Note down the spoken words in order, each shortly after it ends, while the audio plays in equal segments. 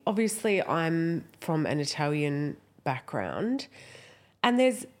obviously I'm from an Italian background, and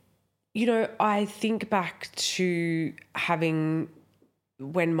there's, you know, I think back to having,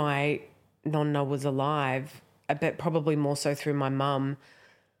 when my nonna was alive, but probably more so through my mum,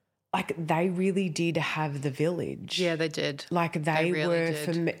 like they really did have the village. Yeah, they did. Like they really were,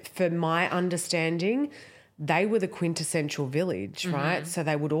 did. for my understanding, they were the quintessential village, right? So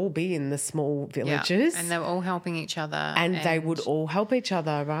they would all be in the small villages. And they were all helping each other. And they would all help each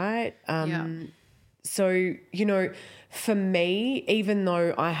other, right? So, you know, for me, even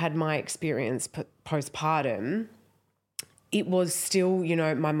though I had my experience postpartum, it was still, you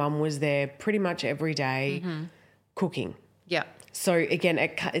know, my mum was there pretty much every day cooking. Yeah. So, again,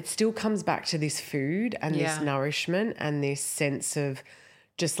 it still comes back to this food and this nourishment and this sense of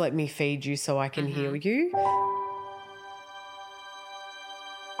just let me feed you so I can heal you.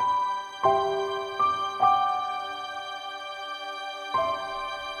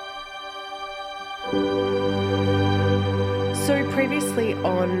 So previously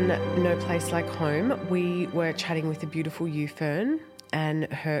on No Place Like Home, we were chatting with the beautiful U-Fhern and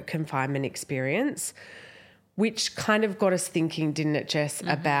her confinement experience, which kind of got us thinking, didn't it, Jess,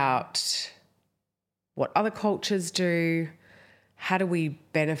 about what other cultures do, how do we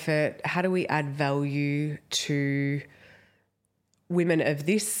benefit, how do we add value to women of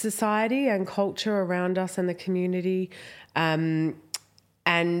this society and culture around us and the community. So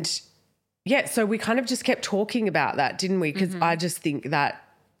we kind of just kept talking about that, didn't we? Because I just think that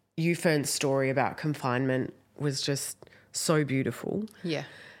U-Fhern's story about confinement was just so beautiful. Yeah.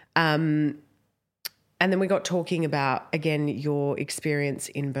 And then we got talking about, again, your experience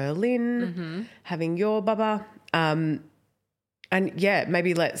in Berlin, having your baba.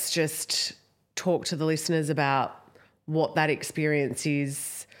 Maybe let's just talk to the listeners about what that experience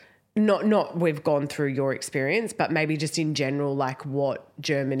is. Not we've gone through your experience, but maybe just in general, like what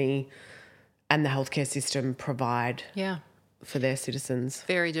Germany and the healthcare system provide for their citizens.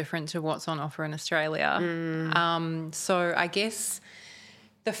 Very different to what's on offer in Australia. So I guess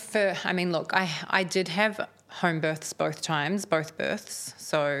I did have home births both births.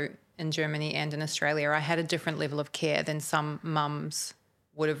 So in Germany and in Australia, I had a different level of care than some mums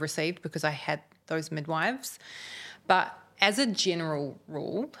would have received because I had those midwives. But as a general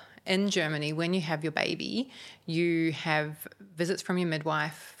rule, in Germany, when you have your baby, you have visits from your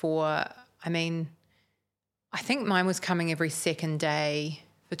midwife for, I think mine was coming every second day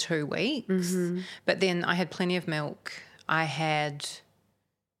for 2 weeks. But then I had plenty of milk. I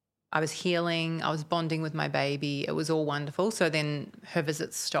was healing. I was bonding with my baby. It was all wonderful. So then her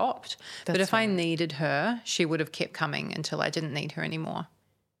visits stopped. But if I needed her, she would have kept coming until I didn't need her anymore.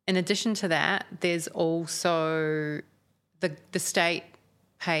 In addition to that, there's also the state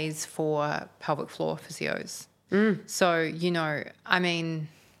pays for pelvic floor physios. So, you know,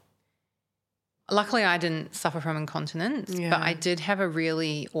 luckily I didn't suffer from incontinence, but I did have a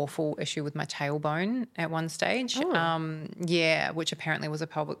really awful issue with my tailbone at one stage. Which apparently was a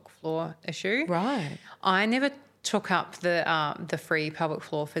pelvic floor issue. Right. I never took up the free pelvic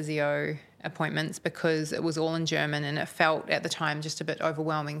floor physio appointments because it was all in German and it felt at the time just a bit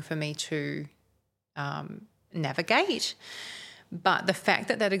overwhelming for me to navigate. But the fact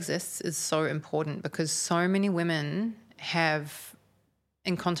that exists is so important because so many women have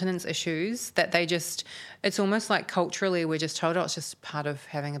incontinence issues that it's almost like culturally we're just told, it's just part of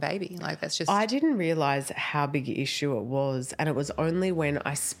having a baby. Like that's just... I didn't realise how big an issue it was, and it was only when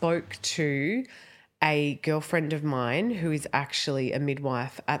I spoke to a girlfriend of mine who is actually a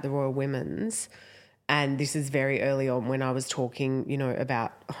midwife at the Royal Women's, and this is very early on when I was talking, you know,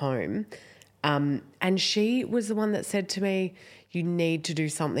 about home, and she was the one that said to me, you need to do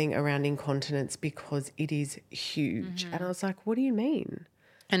something around incontinence because it is huge. And I was like, what do you mean?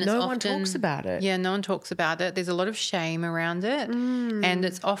 And no one talks about it. Yeah, no one talks about it. There's a lot of shame around it. And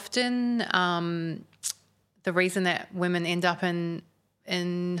it's often the reason that women end up in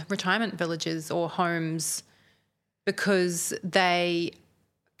retirement villages or homes because they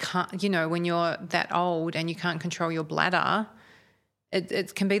can't, you know, when you're that old and you can't control your bladder,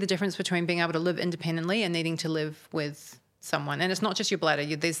 it can be the difference between being able to live independently and needing to live with someone. And it's not just your bladder.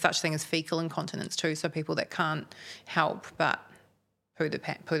 There's such thing as fecal incontinence too, so people that can't help but poo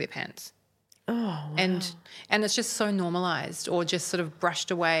their pants. Oh, wow. And it's just so normalised or just sort of brushed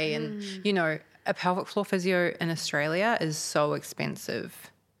away. And, you know, a pelvic floor physio in Australia is so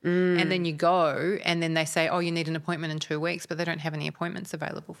expensive. And then you go and then they say, oh, you need an appointment in 2 weeks, but they don't have any appointments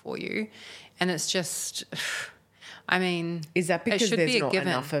available for you. And it's just, is that because there's not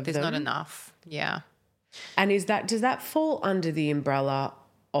enough of them? There's not enough, yeah. And does that fall under the umbrella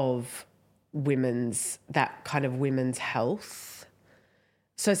of women's health?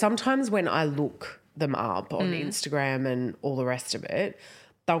 So sometimes when I look them up on Instagram and all the rest of it,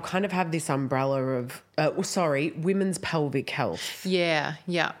 they'll kind of have this umbrella of, women's pelvic health. Yeah.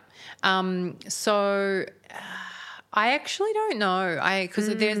 So I actually don't know. Because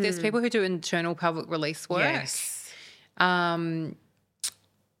there's people who do internal pelvic release work. Yes. I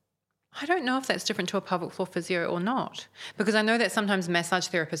don't know if that's different to a pelvic floor physio or not, because I know that sometimes massage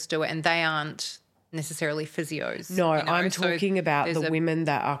therapists do it and they aren't necessarily physios. No, I'm talking about the women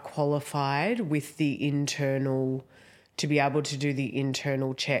that are qualified with the internal, to be able to do the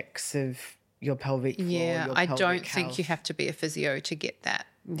internal checks of your pelvic floor. Yeah, your I pelvic don't health. think you have to be a physio to get that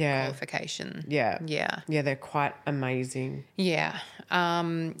qualification. Yeah. Yeah. Yeah, they're quite amazing. Yeah.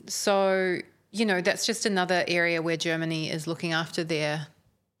 So, that's just another area where Germany is looking after their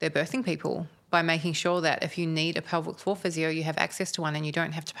birthing people by making sure that if you need a pelvic floor physio, you have access to one and you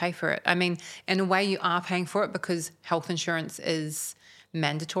don't have to pay for it. I mean, in a way you are paying for it because health insurance is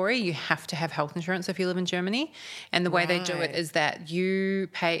mandatory. You have to have health insurance if you live in Germany. And the way they do it is that you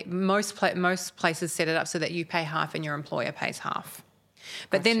pay, most places set it up so that you pay half and your employer pays half.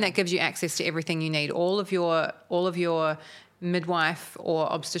 But then that gives you access to everything you need, all of your midwife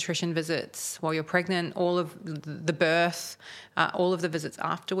or obstetrician visits while you're pregnant, all of the birth, all of the visits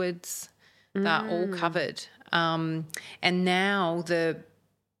afterwards, they're all covered. And now the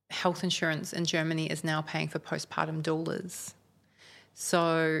health insurance in Germany is now paying for postpartum doulas.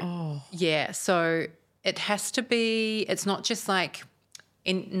 So, so it has to be, it's not just like,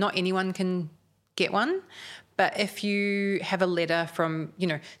 not anyone can get one. But if you have a letter from,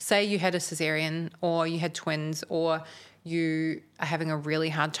 say you had a cesarean or you had twins or you are having a really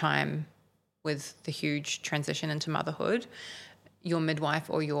hard time with the huge transition into motherhood, your midwife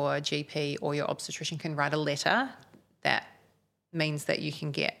or your GP or your obstetrician can write a letter that means that you can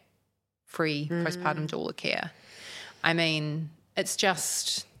get free postpartum doula care. I mean, it's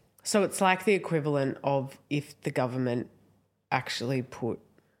just... So it's like the equivalent of if the government actually put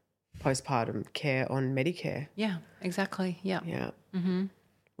postpartum care on Medicare. Yeah, exactly. Yeah. Yeah. Mm-hmm.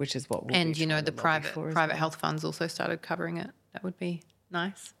 Which is what we'll and the private health funds also started covering it. That would be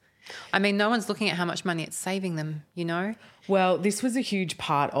nice. I mean, no one's looking at how much money it's saving them, Well, this was a huge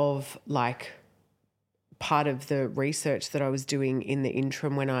part of the research that I was doing in the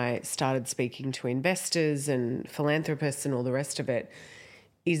interim when I started speaking to investors and philanthropists and all the rest of it,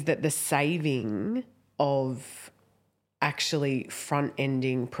 is that the saving of actually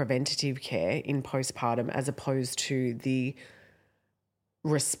front-ending preventative care in postpartum as opposed to the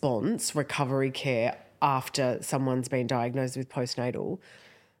recovery care after someone's been diagnosed with postnatal,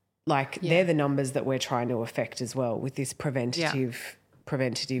 they're the numbers that we're trying to affect as well with this preventative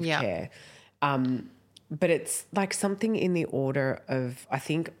care. But it's like something in the order of, I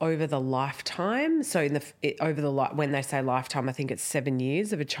think, over the lifetime. So when they say lifetime, I think it's 7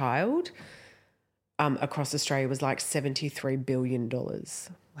 years of a child. Across Australia was like $73 billion. Wow.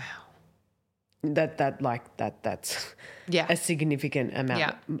 That's a significant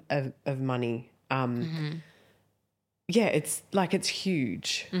amount of money. Yeah, it's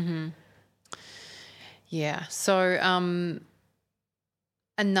huge. Mm-hmm. Yeah. So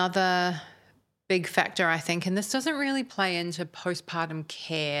another big factor, I think, and this doesn't really play into postpartum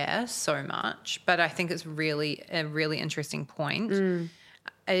care so much, but I think it's really a really interesting point,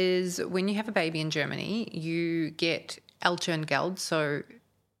 is when you have a baby in Germany, you get Elterngeld, so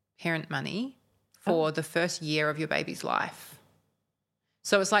parent money, for the first year of your baby's life.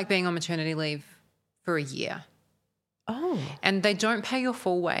 So it's like being on maternity leave for a year. Oh. And they don't pay your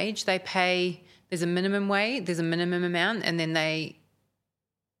full wage. They pay, there's a minimum wage, there's a minimum amount, and then they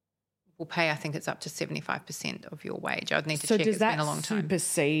will pay, I think it's up to 75% of your wage. I'd need to check. It's been a long time. So does that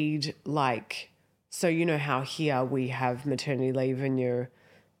supersede, so you know how here we have maternity leave and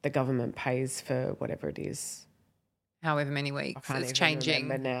the government pays for whatever it is. However many weeks. It's changing.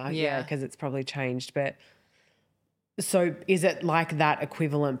 Remember now. Yeah, because it's probably changed. But so is it like that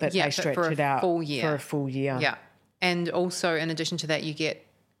equivalent, but they stretch it out for a full year? Yeah. And also in addition to that, you get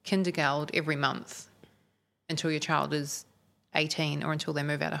Kindergeld every month until your child is 18 or until they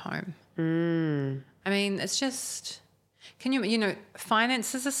move out of home. I mean, it's just,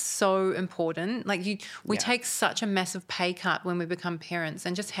 finances are so important. We take such a massive pay cut when we become parents,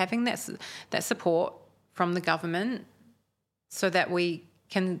 and just having that support from the government so that we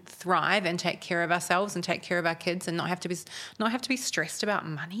can thrive and take care of ourselves and take care of our kids and not have to be stressed about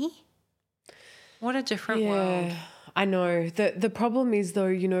money. What a different world. I know. The problem is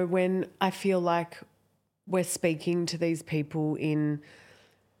though, when I feel like we're speaking to these people in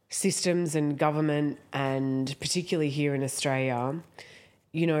systems and government, and particularly here in Australia,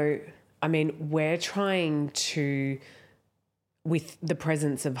 we're trying to with the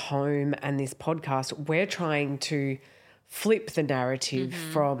presence of home and this podcast, we're trying to flip the narrative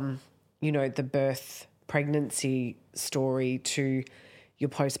from, the birth pregnancy story to your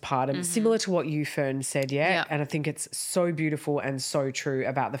postpartum, similar to what U-Fhern said, Yeah. And I think it's so beautiful and so true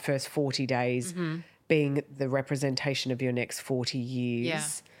about the first 40 days being the representation of your next 40 years. Yeah.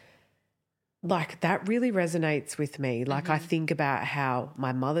 Like, that really resonates with me. Like, I think about how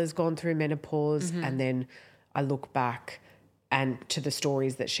my mother's gone through menopause and then I look back and to the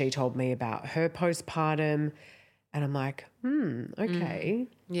stories that she told me about her postpartum and I'm like, okay.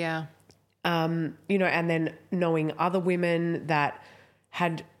 Yeah. And then knowing other women that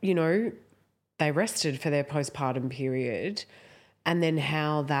had, they rested for their postpartum period and then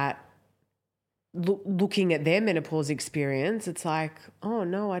how that looking at their menopause experience, it's like, oh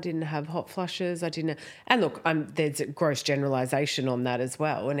no, I didn't have hot flushes. I didn't. And look, there's a gross generalization on that as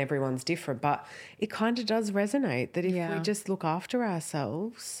well and everyone's different, but it kind of does resonate that if we just look after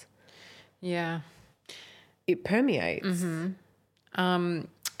ourselves, it permeates. And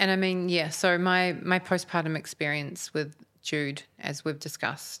I mean, so my postpartum experience with Jude, as we've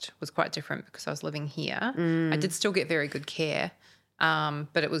discussed, was quite different because I was living here. I did still get very good care,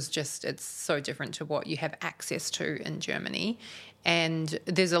 but it's so different to what you have access to in Germany. And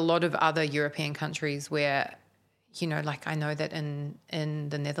there's a lot of other European countries where, like I know that in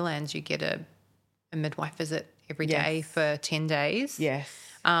the Netherlands you get a midwife visit every day for 10 days. Yes.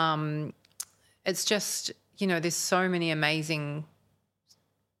 It's just, there's so many amazing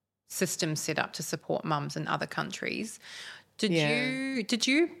systems set up to support mums in other countries. Did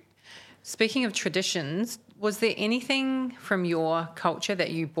you, speaking of traditions, was there anything from your culture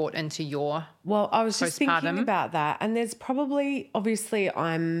that you brought into your Well, I was just postpartum? thinking about that, and there's probably, obviously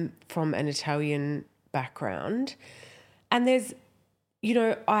I'm from an Italian background, and there's,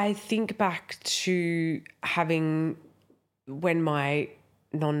 I think back to having, when my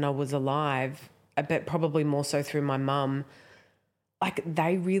nonna was alive, but probably more so through my mum, like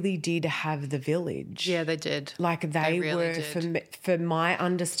they really did have the village. Yeah, they did. Like they really were, did. for my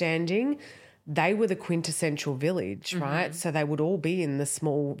understanding, they were the quintessential village, right? So they would all be in the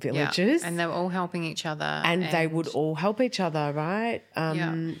small villages. Yeah. And they were all helping each other. And they would all help each other, right?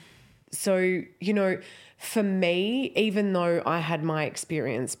 So, for me, even though I had my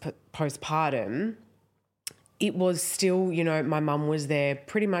experience postpartum, it was still, my mum was there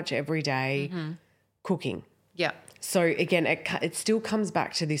pretty much every day cooking. Yeah. So again, it still comes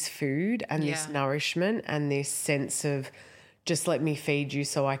back to this food and this nourishment and this sense of just let me feed you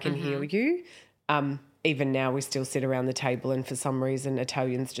so I can heal you. Even now we still sit around the table and for some reason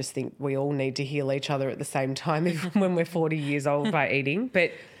Italians just think we all need to heal each other at the same time even when we're 40 years old by eating.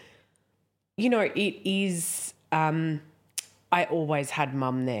 But, it is I always had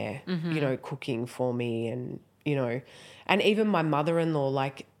mum there, cooking for me and, and even my mother-in-law,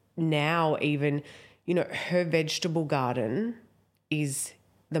 like now even, her vegetable garden is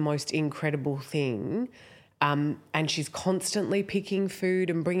the most incredible thing. And she's constantly picking food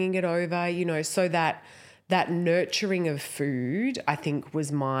and bringing it over, so that nurturing of food, I think,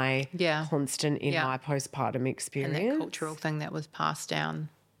 was my constant in my postpartum experience. And that cultural thing that was passed down.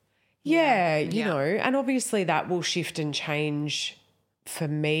 Yeah, and obviously that will shift and change for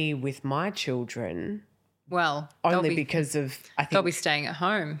me with my children. Well, only because of, I think. They'll be staying at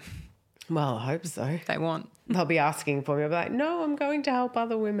home. Well, I hope so. They won't. They'll be asking for me. I'll be like, no, I'm going to help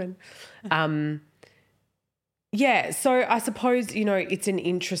other women. So I suppose, it's an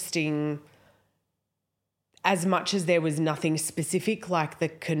interesting, as much as there was nothing specific like the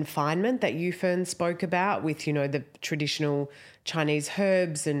confinement that U-Fhern spoke about with, the traditional Chinese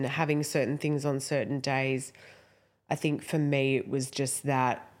herbs and having certain things on certain days, I think for me it was just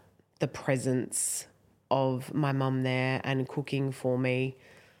that the presence of my mum there and cooking for me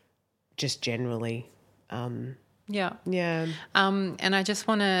just generally. And I just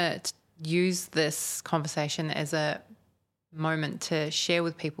want to use this conversation as a moment to share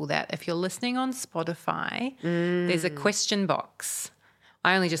with people that if you're listening on Spotify, there's a question box.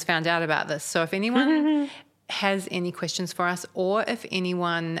 I only just found out about this. So if anyone has any questions for us, or if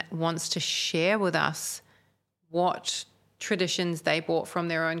anyone wants to share with us what traditions they brought from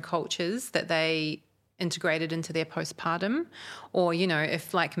their own cultures that they integrated into their postpartum, or,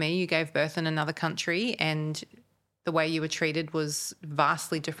 if like me, you gave birth in another country and the way you were treated was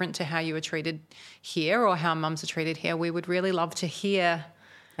vastly different to how you were treated here or how mums are treated here, we would really love to hear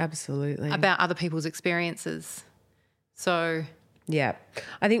about other people's experiences. So, yeah,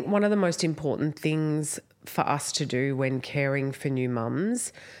 I think one of the most important things for us to do when caring for new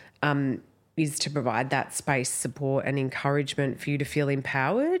mums is to provide that space, support and encouragement for you to feel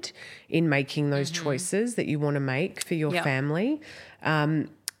empowered in making those choices that you want to make for your family. And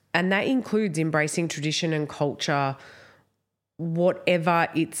that includes embracing tradition and culture, whatever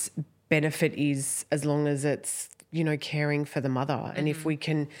its benefit is, as long as it's, you know, caring for the mother. And if we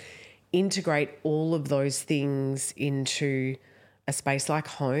can integrate all of those things into a space like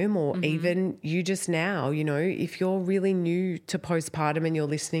home, or even you just now, you know, if you're really new to postpartum and you're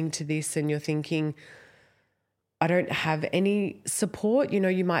listening to this and you're thinking, I don't have any support, you know,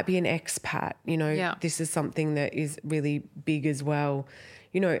 you might be an expat, you know, this is something that is really big as well.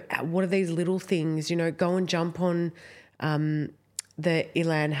 You know, what are these little things, you know, go and jump on the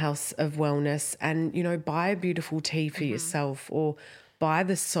Ilan House of Wellness and, you know, buy a beautiful tea for yourself, or buy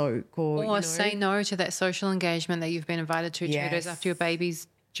the soak, or you know, say no to that social engagement that you've been invited to 2 days after your baby's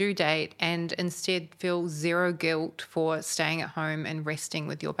due date, and instead feel zero guilt for staying at home and resting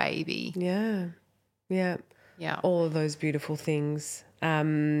with your baby. Yeah. All of those beautiful things.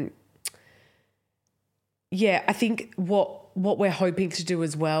 I think what we're hoping to do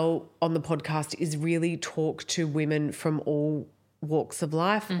as well on the podcast is really talk to women from all walks of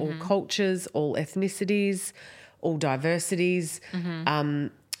life, all cultures, all ethnicities, all diversities,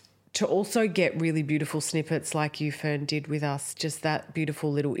 to also get really beautiful snippets like U-Fhern did with us, just that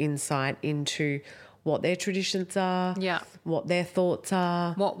beautiful little insight into what their traditions are, what their thoughts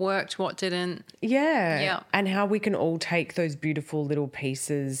are. What worked, what didn't. And how we can all take those beautiful little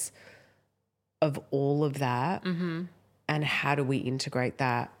pieces of all of that and how do we integrate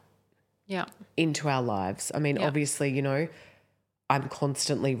that into our lives. I mean, obviously, you know, I'm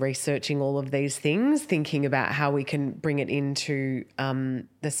constantly researching all of these things, thinking about how we can bring it into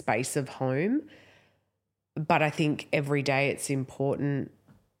the space of home. But I think every day it's important,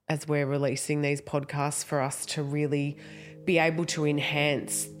 as we're releasing these podcasts, for us to really be able to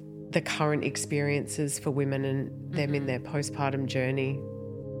enhance the current experiences for women and them in their postpartum journey.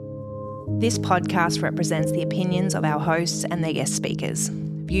 This podcast represents the opinions of our hosts and their guest speakers.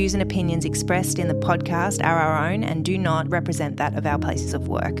 Views and opinions expressed in the podcast are our own and do not represent that of our places of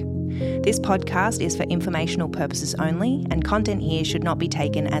work. This podcast is for informational purposes only, and content here should not be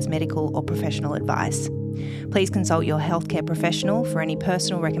taken as medical or professional advice. Please consult your healthcare professional for any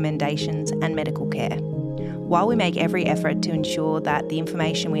personal recommendations and medical care. While we make every effort to ensure that the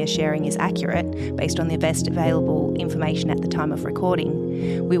information we are sharing is accurate based on the best available information at the time of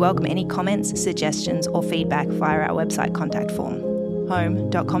recording, we welcome any comments, suggestions or feedback via our website contact form,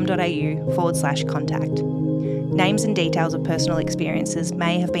 home.com.au/contact. Names and details of personal experiences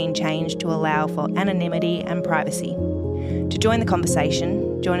may have been changed to allow for anonymity and privacy. To join the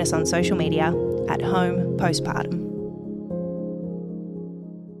conversation, join us on social media at Home Postpartum.